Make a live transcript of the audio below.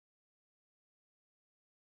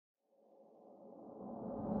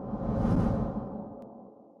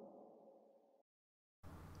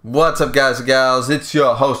What's up, guys and gals? It's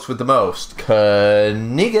your host with the most,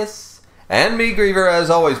 Kanigas, and me, Griever, as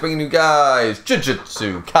always, bringing you guys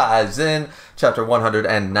Jujustu Kaisen, chapter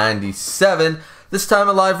 197. This time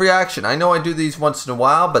a live reaction. I know I do these once in a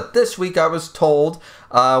while, but this week I was told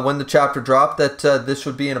when the chapter dropped that this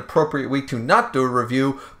would be an appropriate week to not do a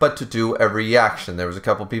review, but to do a reaction. There was a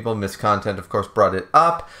couple people, Miss Content, of course, brought it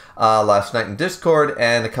up last night in Discord,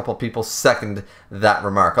 and a couple people seconded that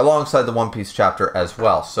remark, alongside the One Piece chapter as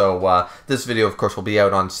well. So this video, of course, will be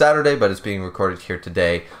out on Saturday, but it's being recorded here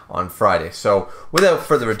today on Friday. So without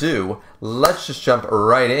further ado, let's just jump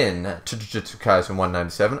right in to Jujustu Kaisen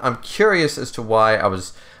 197. I'm curious as to why I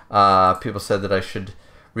was people said that I should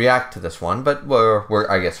react to this one, but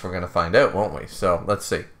I guess we're going to find out, won't we? So let's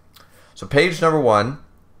see. So page number 1,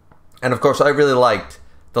 and of course I really liked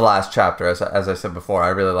the last chapter, as I said before. I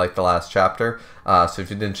really liked the last chapter, so if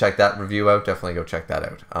you didn't check that review out, definitely go check that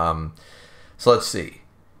out. So let's see,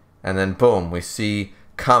 and then boom, we see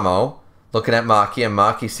Kamo looking at Maki, and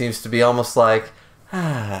Maki seems to be almost like,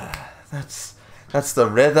 that's the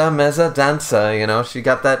rhythm as a dancer, you know. She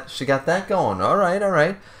got that going. All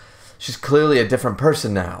right. She's clearly a different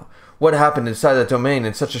person now. What happened inside that domain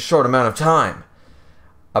in such a short amount of time?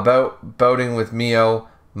 About bouting with Mio,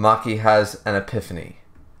 Maki has an epiphany.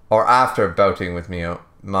 Or after bouting with Mio,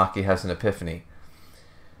 Maki has an epiphany.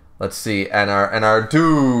 Let's see, and our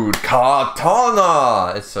dude,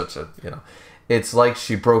 Katana! It's such a, you know, it's like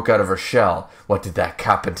she broke out of her shell. What did that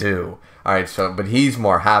Kappa do? Alright, so, but he's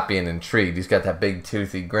more happy and intrigued. He's got that big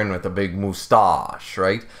toothy grin with a big moustache,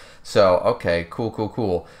 right? So, okay,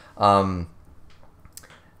 cool.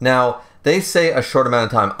 Now, they say a short amount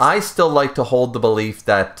of time. I still like to hold the belief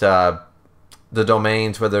that the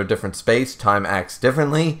domains where they're different space, time acts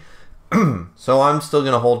differently. So I'm still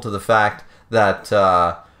going to hold to the fact that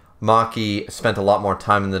Maki spent a lot more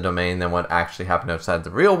time in the domain than what actually happened outside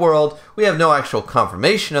the real world. We have no actual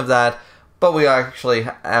confirmation of that, but we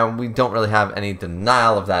don't really have any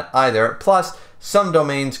denial of that either. Plus, some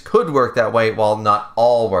domains could work that way, while not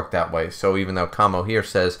all work that way. So even though Kamo here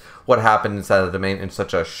says what happened inside the domain in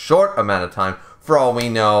such a short amount of time, for all we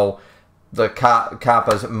know, the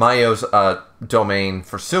Kappa's Mayo's domain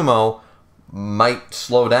for Sumo might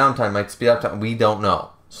slow down time, might speed up time. We don't know.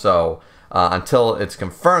 So until it's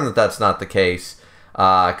confirmed that that's not the case,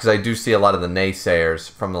 because I do see a lot of the naysayers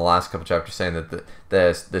from the last couple chapters saying that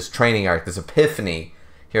this training arc, this epiphany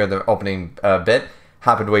here in the opening bit,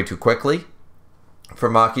 happened way too quickly for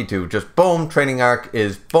Maki to just boom, training arc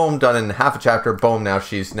is boom, done in half a chapter, boom, now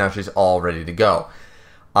she's all ready to go.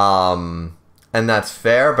 And that's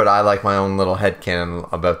fair, but I like my own little headcanon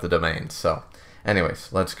about the domain. So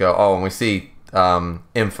anyways, let's go. Oh, and we see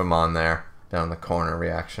Infamon there down in the corner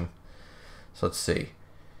reaction. So let's see.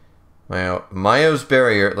 Mayo's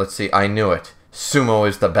barrier, let's see, I knew it. Sumo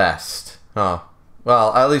is the best. Oh,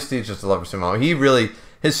 well, at least he's just a lover of Sumo.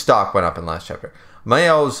 His stock went up in last chapter.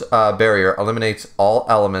 Mayo's barrier eliminates all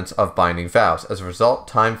elements of binding vows. As a result,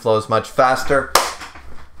 time flows much faster.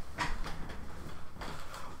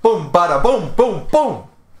 Boom, bada, boom, boom, boom.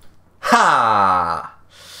 Ha!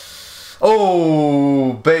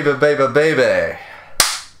 Oh, baby.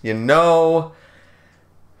 You know,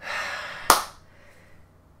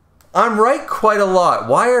 I'm right quite a lot.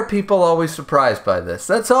 Why are people always surprised by this?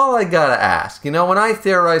 That's all I gotta ask. You know, when I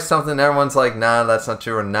theorize something, everyone's like, nah, that's not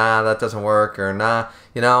true, or nah, that doesn't work, or nah.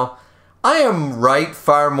 You know, I am right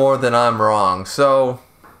far more than I'm wrong. So,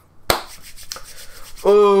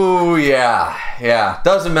 ooh, yeah.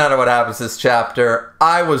 Doesn't matter what happens this chapter.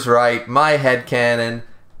 I was right. My headcanon.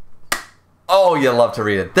 Oh, you love to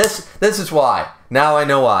read it. This is why. Now I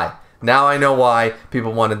know why. Now I know why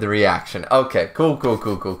people wanted the reaction. Okay,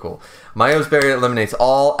 cool. Mayo's barrier eliminates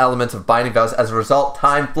all elements of binding vows. As a result,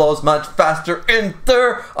 time flows much faster in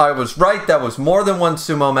there. I was right. That was more than one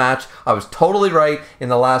sumo match. I was totally right in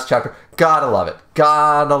the last chapter. Gotta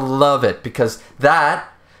love it. Because that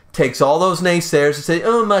takes all those naysayers and say,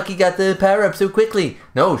 oh, Maki got the power up so quickly.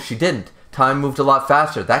 No, she didn't. Time moved a lot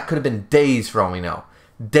faster. That could have been days for all we know.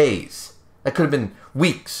 Days. That could have been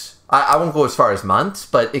weeks. I won't go as far as months,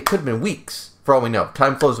 but it could have been weeks, for all we know.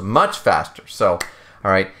 Time flows much faster. So,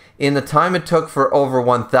 all right. In the time it took for over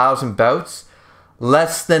 1,000 bouts,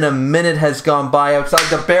 less than a minute has gone by outside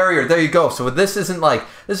the barrier. There you go. So this isn't like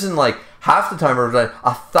half the time, or like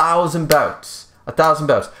 1,000 bouts. 1,000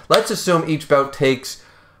 bouts. Let's assume each bout takes,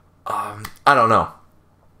 I don't know.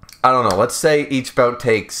 Let's say each bout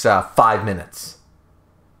takes 5 minutes.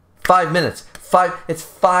 5 minutes. It's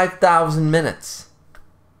 5,000 minutes.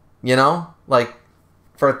 You know, like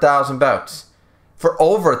for 1,000 bouts, for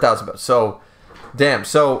over 1,000 bouts. So Damn.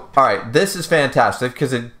 So, all right, this is fantastic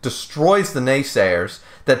because it destroys the naysayers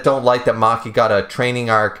that don't like that Maki got a training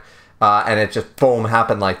arc and it just, boom,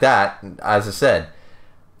 happened like that. As I said,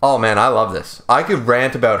 oh, man, I love this. I could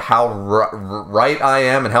rant about how right I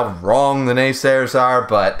am and how wrong the naysayers are,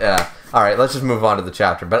 but all right, let's just move on to the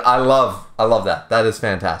chapter. But I love that. That is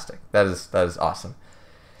fantastic. That is awesome.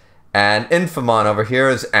 And Infamon over here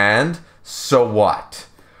is, and so what?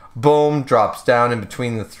 Boom, drops down in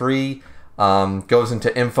between the three, goes into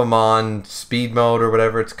Infamon speed mode or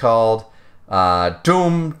whatever it's called.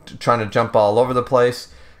 Doom, trying to jump all over the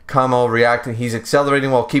place. Kamo reacting, he's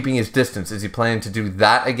accelerating while keeping his distance. Is he planning to do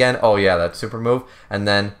that again? Oh yeah, that super move. And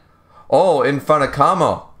then, oh, in front of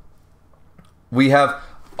Kamo, we have,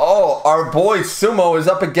 oh, our boy Sumo is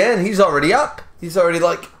up again. He's already up. He's already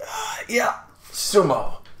like, yeah,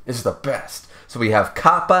 Sumo is the best. So we have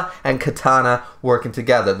Kappa and Katana working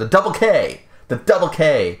together. The double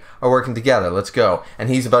K are working together. Let's go. And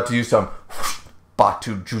he's about to use some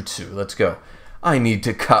Batu Jutsu. Let's go. I need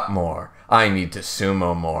to cut more. I need to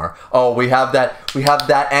sumo more. Oh, we have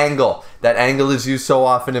that angle. That angle is used so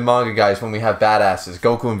often in manga, guys, when we have badasses.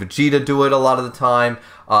 Goku and Vegeta do it a lot of the time.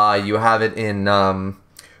 You have it in,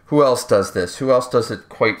 who else does this? Who else does it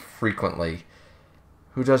quite frequently?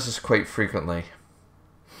 Who does this quite frequently?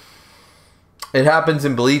 It happens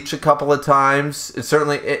in Bleach a couple of times.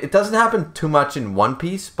 It doesn't happen too much in One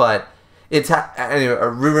Piece, but it's anyway.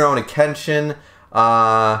 Rurouni Kenshin.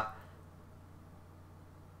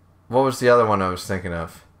 What was the other one I was thinking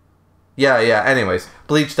of? Yeah. Anyways,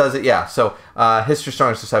 Bleach does it. Yeah. So History's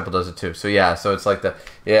Strongest Disciple does it too. So yeah. So it's like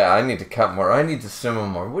I need to cut more. I need to sumo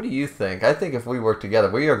more. What do you think? I think if we work together,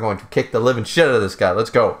 we are going to kick the living shit out of this guy. Let's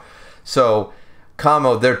go. So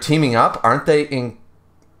Kamo, they're teaming up, aren't they?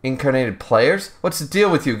 Incarnated players? What's the deal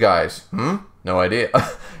with you guys? No idea.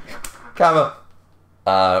 Kamo.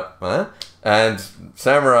 What? And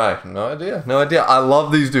Samurai. No idea. I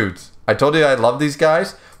love these dudes. I told you I love these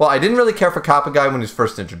guys. Well, I didn't really care for Kappa Guy when he was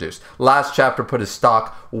first introduced. Last chapter put his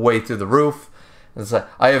stock way through the roof. It's like,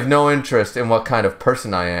 I have no interest in what kind of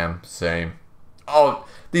person I am. Same. Oh,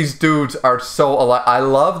 these dudes are so alike. I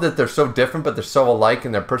love that they're so different, but they're so alike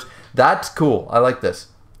in their person. That's cool. I like this.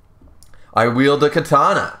 I wield a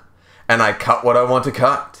katana, and I cut what I want to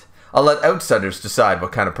cut. I'll let outsiders decide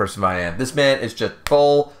what kind of person I am. This man is just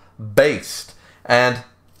full-based. And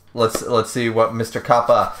let's see what Mr.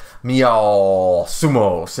 Kappa Meow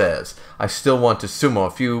Sumo says. I still want to sumo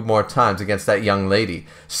a few more times against that young lady.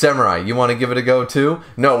 Samurai, you want to give it a go too?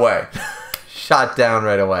 No way. Shot down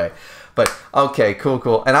right away. But, okay,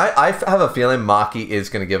 cool. And I have a feeling Maki is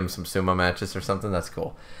going to give him some sumo matches or something. That's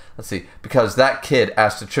cool. Let's see. Because that kid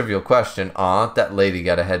asked a trivial question. Aw, that lady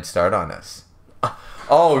got a head start on us.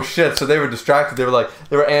 Oh, shit. So they were distracted. They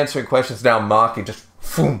were answering questions. Now Maki just,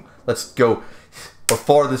 boom, let's go.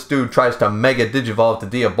 Before this dude tries to Mega Digivolve to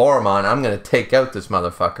Diaboromon, I'm going to take out this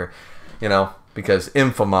motherfucker. You know, because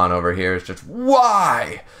Infamon over here is just,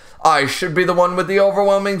 why? I should be the one with the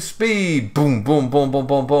overwhelming speed. Boom, boom, boom, boom,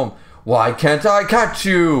 boom, boom. Why can't I catch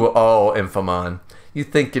you? Oh, Infamon. You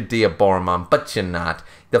think you're Diaboromon, but you're not.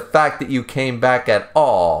 The fact that you came back at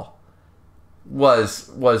all was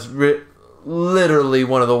literally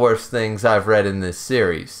one of the worst things I've read in this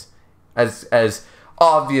series. As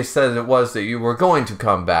obvious as it was that you were going to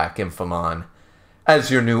come back, Infamon, as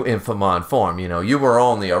your new Infamon form. You know, you were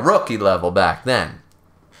only a rookie level back then.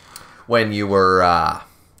 When you were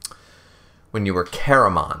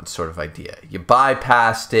Caramon sort of idea. You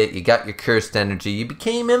bypassed it, you got your cursed energy, you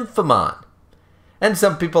became Infamon. And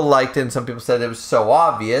some people liked it, and some people said it was so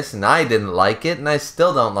obvious, and I didn't like it, and I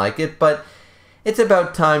still don't like it, but it's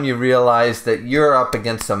about time you realize that you're up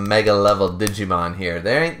against some mega level Digimon here.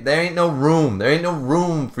 There ain't no room. There ain't no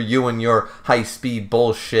room for you and your high speed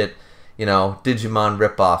bullshit, you know, Digimon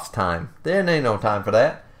ripoffs time. There ain't no time for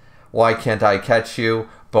that. Why can't I catch you?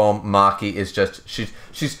 Boom, Maki is just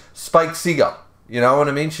she's Spike Seagull. You know what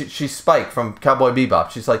I mean? She's Spike from Cowboy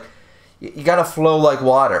Bebop. She's like, you gotta flow like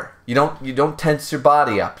water. You don't tense your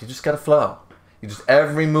body up. You just gotta flow. You just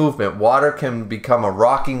every movement. Water can become a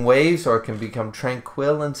rocking waves or it can become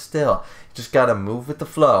tranquil and still. You just gotta move with the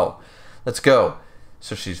flow. Let's go.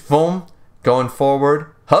 So she's boom, going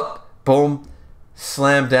forward, hup, boom,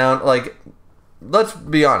 slam down. Like, let's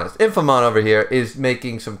be honest. Infamon over here is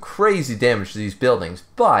making some crazy damage to these buildings,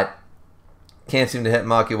 but can't seem to hit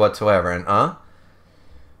Maki whatsoever. And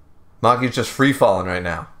Maki's just free falling right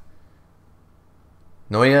now.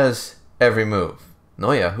 Noya's every move.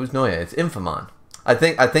 Noya? Who's Noya? It's Infamon. I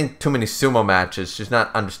think too many sumo matches, she's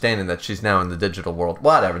not understanding that she's now in the digital world.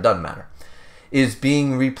 Whatever, doesn't matter. Is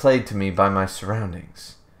being replayed to me by my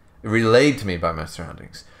surroundings. Relayed to me by my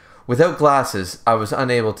surroundings. Without glasses, I was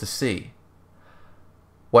unable to see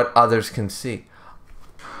what others can see.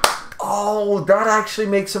 Oh, that actually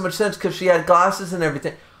makes so much sense because she had glasses and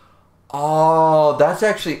everything. Oh, that's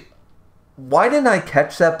actually... Why didn't I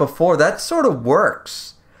catch that before? That sort of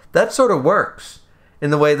works. That sort of works. In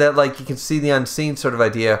the way that, like, you can see the unseen sort of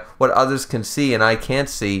idea, what others can see and I can't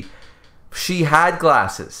see. She had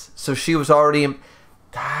glasses, so she was already...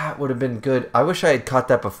 That would have been good. I wish I had caught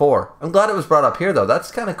that before. I'm glad it was brought up here, though.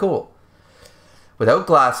 That's kind of cool. Without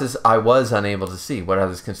glasses, I was unable to see what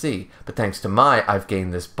others can see. But thanks to I've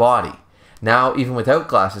gained this body. Now, even without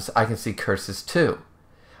glasses, I can see curses too.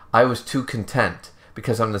 I was too content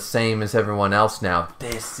because I'm the same as everyone else now.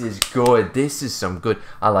 This is good. This is some good.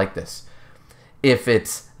 I like this. If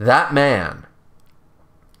it's that man,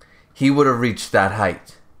 he would have reached that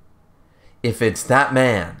height. If it's that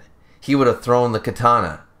man, he would have thrown the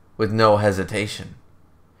katana with no hesitation.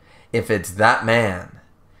 If it's that man,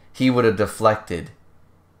 he would have deflected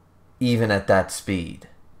even at that speed.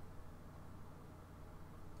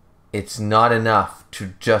 It's not enough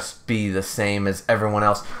to just be the same as everyone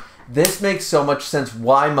else. This makes so much sense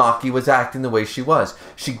why Maki was acting the way she was.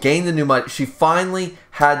 She gained the new might. She finally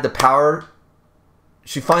had the power.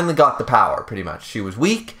 She finally got the power, pretty much. She was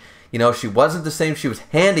weak. You know, she wasn't the same. She was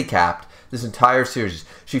handicapped this entire series.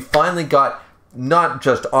 She finally got not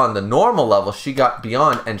just on the normal level. She got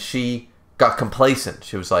beyond and she got complacent.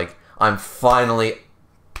 She was like, I'm finally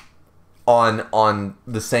on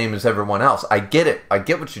the same as everyone else. I get it. I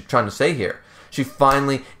get what she's trying to say here. She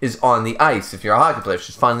finally is on the ice. If you're a hockey player,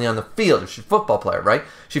 she's finally on the field. If she's a football player, right?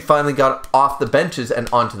 She finally got off the benches and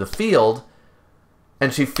onto the field.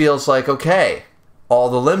 And she feels like, okay, all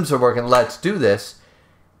the limbs are working. Let's do this.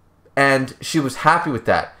 And she was happy with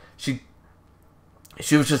that.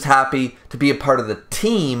 She was just happy to be a part of the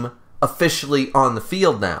team officially on the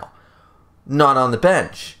field now. Not on the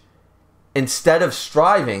bench. Instead of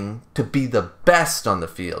striving to be the best on the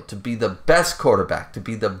field, to be the best quarterback, to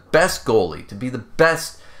be the best goalie, to be the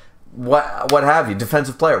best what have you,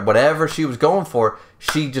 defensive player, whatever she was going for,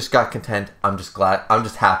 she just got content. I'm just glad, I'm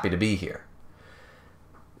just happy to be here.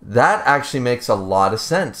 That actually makes a lot of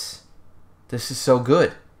sense. This is so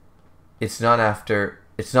good. It's not enough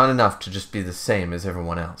to just be the same as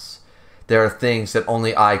everyone else. There are things that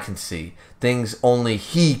only I can see, things only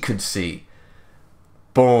he could see.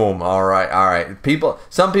 Boom. All right.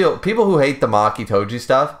 Some people who hate the Maki Toji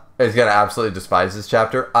stuff is gonna absolutely despise this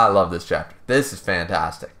chapter. I love this chapter. This is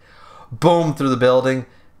fantastic. Boom, through the building.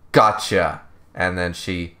 Gotcha. And then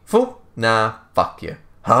she, whoop, nah, fuck you.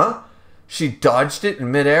 Huh? She dodged it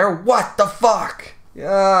in midair? What the fuck?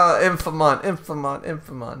 Yeah,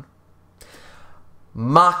 Infamon.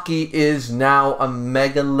 Maki is now a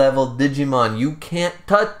mega level Digimon. You can't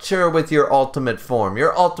touch her with your ultimate form.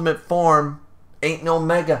 Your ultimate form ain't no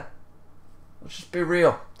mega. Let's just be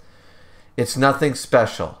real. It's nothing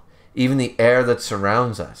special. Even the air that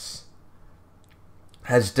surrounds us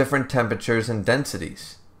has different temperatures and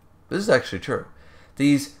densities. This is actually true.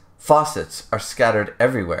 These faucets are scattered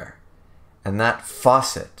everywhere. And that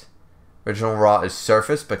faucet, original raw is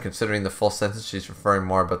surface, but considering the full sentence, she's referring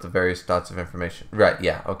more about the various dots of information. Right,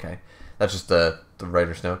 yeah, okay. That's just the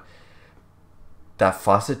writer's note. That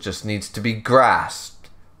faucet just needs to be grasped.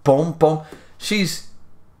 Boom, boom. She's...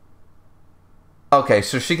 Okay,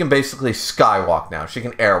 so she can basically skywalk now. She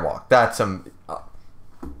can airwalk. That's some...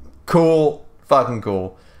 cool. Fucking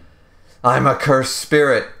cool. I'm a cursed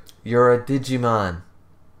spirit. You're a Digimon.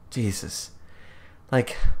 Jesus.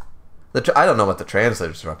 Like... I don't know what the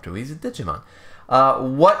translators are up to. He's a Digimon.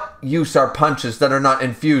 What use are punches that are not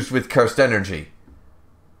infused with cursed energy?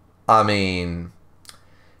 I mean...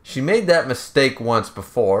 She made that mistake once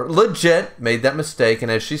before. Legit made that mistake,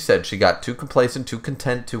 and as she said, she got too complacent, too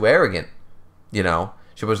content, too arrogant. You know,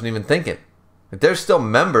 she wasn't even thinking. Like, there's still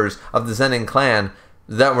members of the Zenin clan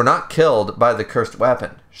that were not killed by the cursed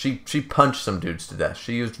weapon. She punched some dudes to death.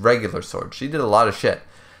 She used regular swords. She did a lot of shit.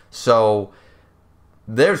 So,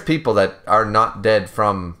 there's people that are not dead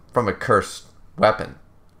from a cursed weapon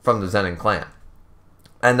from the Zenin clan.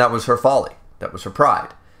 And that was her folly. That was her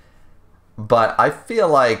pride. But I feel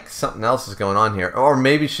like something else is going on here. Or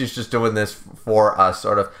maybe she's just doing this for us,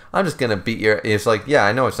 sort of. I'm just going to beat your... It's like, yeah,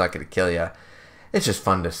 I know it's not going to kill you. It's just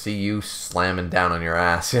fun to see you slamming down on your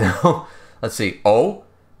ass, you know? Let's see. Oh,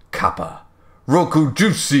 Kappa. Roku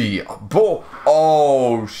Juicy. Boom.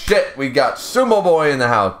 Oh, shit. We got Sumo Boy in the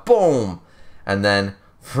house. Boom. And then,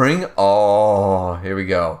 Fring. Oh, here we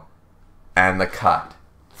go. And the cut.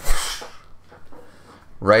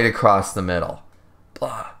 Right across the middle.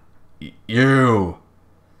 Blah. You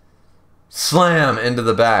slam into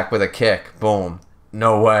the back with a kick. Boom.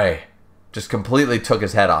 No way. Just completely took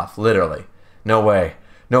his head off, literally. No way.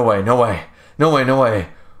 No way, no way. No way, no way.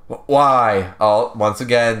 Why? Oh, once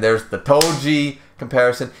again, there's the Toji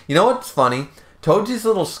comparison. You know what's funny? Toji's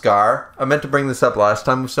little scar, I meant to bring this up last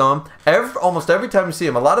time we saw him. Almost every time we see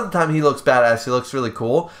him, a lot of the time he looks badass, he looks really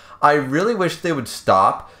cool. I really wish they would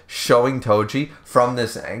stop showing Toji from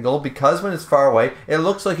this angle, because when it's far away, it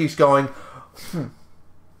looks like he's going,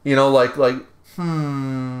 you know, like, you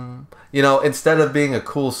know, instead of being a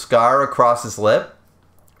cool scar across his lip,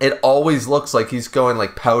 it always looks like he's going,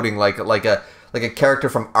 like, pouting, like a character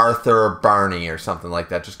from Arthur or Barney or something like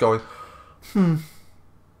that, just going,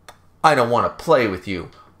 I don't want to play with you.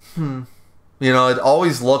 You know, it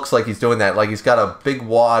always looks like he's doing that. Like he's got a big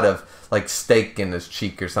wad of like steak in his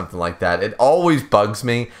cheek or something like that. It always bugs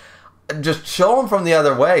me. Just show him from the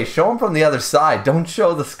other way. Show him from the other side. Don't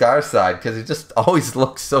show the scar side, because it just always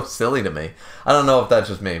looks so silly to me. I don't know if that's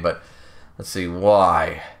just me, but let's see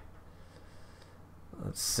why.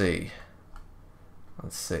 Let's see.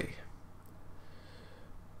 Let's see.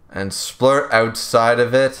 And splurt outside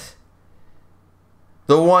of it.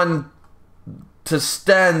 The one to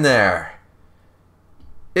stand there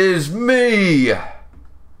is me.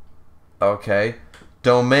 Okay.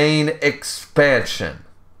 Domain expansion.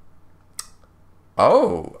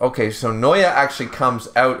 Oh, okay. So Noya actually comes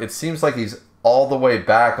out. It seems like he's all the way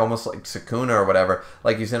back, almost like Sukuna or whatever.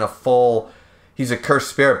 Like he's in a full, he's a cursed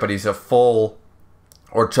spirit, but he's a full,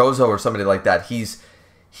 or Chozo or somebody like that. He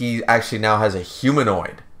actually now has a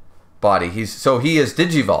humanoid body. So he is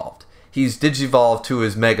digivolved. He's digivolved to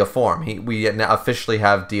his mega form. We now officially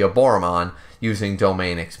have Diaboromon using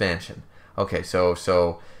domain expansion. Okay, so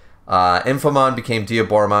Infomon became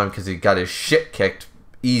Diaboromon because he got his shit kicked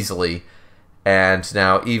easily, and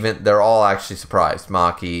now even they're all actually surprised.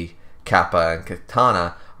 Maki, Kappa, and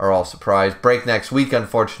Katana are all surprised. Breakneck's weak,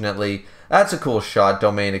 unfortunately. That's a cool shot.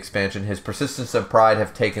 Domain expansion. His persistence and pride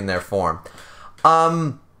have taken their form.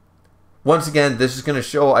 Once again, this is going to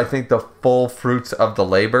show, I think, the full fruits of the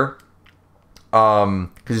labor.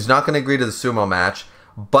 Because he's not going to agree to the sumo match,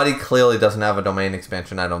 but he clearly doesn't have a domain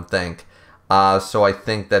expansion, I don't think. So I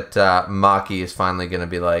think that Maki is finally going to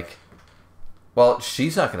be like, well,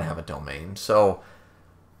 she's not going to have a domain, so...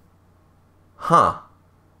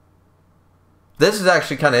 This is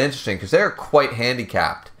actually kind of interesting, because they're quite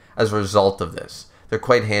handicapped as a result of this. They're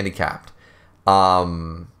quite handicapped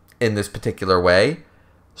in this particular way.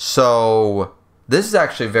 So... This is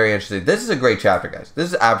actually very interesting. This is a great chapter, guys. This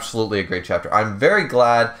is absolutely a great chapter. I'm very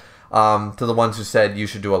glad to the ones who said you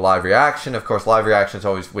should do a live reaction. Of course, live reactions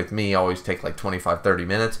always, with me, always take like 25-30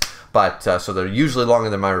 minutes. But so they're usually longer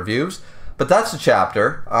than my reviews. But that's the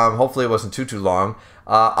chapter. Hopefully it wasn't too long.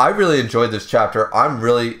 I really enjoyed this chapter. I'm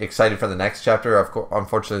really excited for the next chapter. Of course,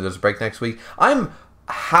 unfortunately, there's a break next week. I'm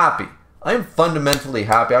happy. I'm fundamentally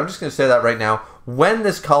happy. I'm just going to say that right now. When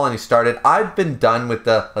this colony started, I've been done with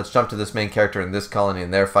the let's jump to this main character in this colony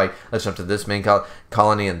and their fight. Let's jump to this main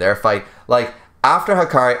colony and their fight. Like, after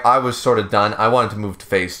Hakari, I was sort of done. I wanted to move to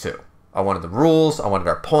phase 2. I wanted the rules, I wanted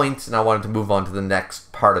our points, and I wanted to move on to the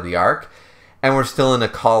next part of the arc. And we're still in a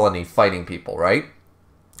colony fighting people, right?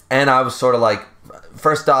 And I was sort of like,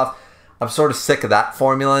 first off, I'm sort of sick of that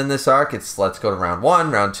formula in this arc. It's let's go to round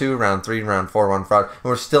 1, round 2, round 3, round 4, round 5. And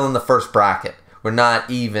we're still in the first bracket. We're not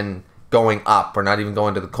even going up. We're not even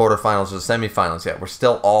going to the quarterfinals or the semifinals yet. We're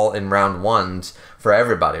still all in round 1s for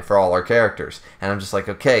everybody, for all our characters. And I'm just like,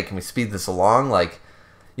 okay, can we speed this along? Like,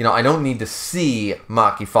 you know, I don't need to see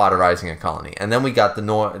Maki fodderizing a colony. And then we got the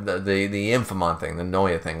Infamon thing, the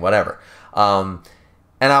Noya thing, whatever.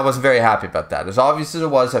 And I wasn't very happy about that. As obvious as it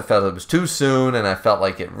was, I felt it was too soon, and I felt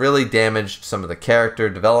like it really damaged some of the character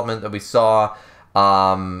development that we saw.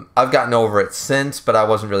 I've gotten over it since, but I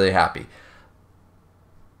wasn't really happy.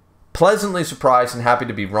 Pleasantly surprised and happy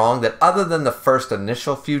to be wrong that other than the first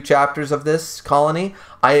initial few chapters of this colony,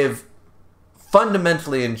 I have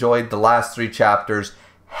fundamentally enjoyed the last 3 chapters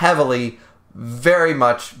heavily, very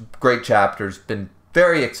much great chapters, been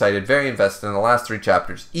very excited, very invested in the last 3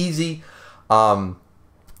 chapters, easy, and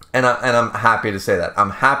I'm happy to say that. I'm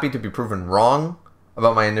happy to be proven wrong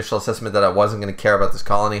about my initial assessment that I wasn't going to care about this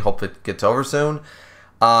colony. Hope it gets over soon.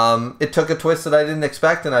 It took a twist that I didn't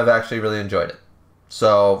expect, and I've actually really enjoyed it.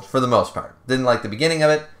 So, for the most part. Didn't like the beginning of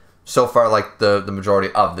it. So far, like the majority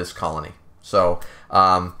of this colony. So,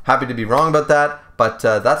 happy to be wrong about that. But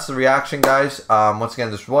that's the reaction, guys. Once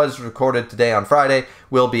again, this was recorded today on Friday.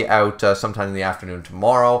 Will be out sometime in the afternoon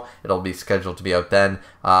tomorrow. It'll be scheduled to be out then.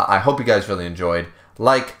 I hope you guys really enjoyed.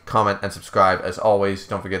 Like, comment, and subscribe. As always,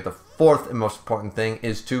 don't forget the 4th and most important thing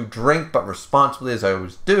is to drink, but responsibly, as I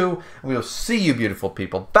always do. And we will see you, beautiful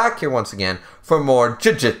people, back here once again for more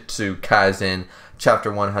Jujutsu Kaisen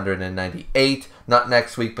chapter 198. Not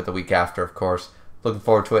next week, but the week after, of course. Looking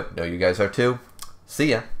forward to it. Know you guys are too.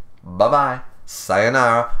 See ya. Bye-bye.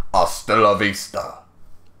 Sayonara. Hasta la vista,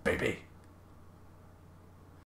 baby.